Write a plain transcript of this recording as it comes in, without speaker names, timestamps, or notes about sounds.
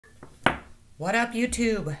What up,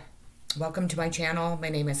 YouTube? Welcome to my channel. My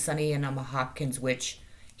name is Sunny, and I'm a Hopkins witch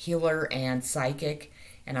healer and psychic.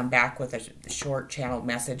 And I'm back with a short channel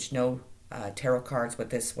message. No tarot cards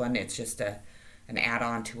with this one. It's just an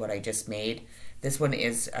add-on to what I just made. This one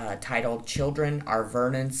is titled "Children Are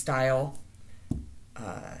Vernon Style."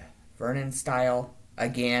 Vernon Style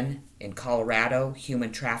again in Colorado.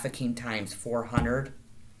 Human trafficking times 400.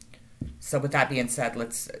 So with that being said,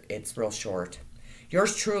 it's real short.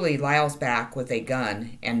 Yours truly, Lyle's back with a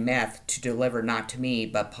gun and meth to deliver, not to me,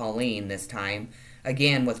 but Pauline this time.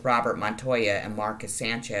 Again with Robert Montoya and Marcus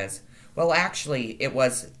Sanchez. Well, actually, it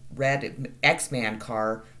was Red X-Man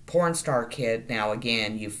car, porn star kid now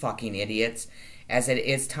again, you fucking idiots. As it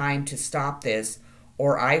is time to stop this,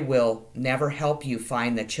 or I will never help you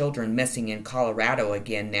find the children missing in Colorado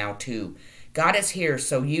again now too. God is here,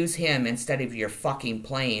 so use him instead of your fucking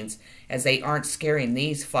planes, as they aren't scaring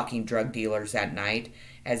these fucking drug dealers at night,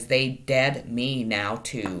 as they dead me now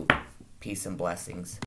too. Peace and blessings.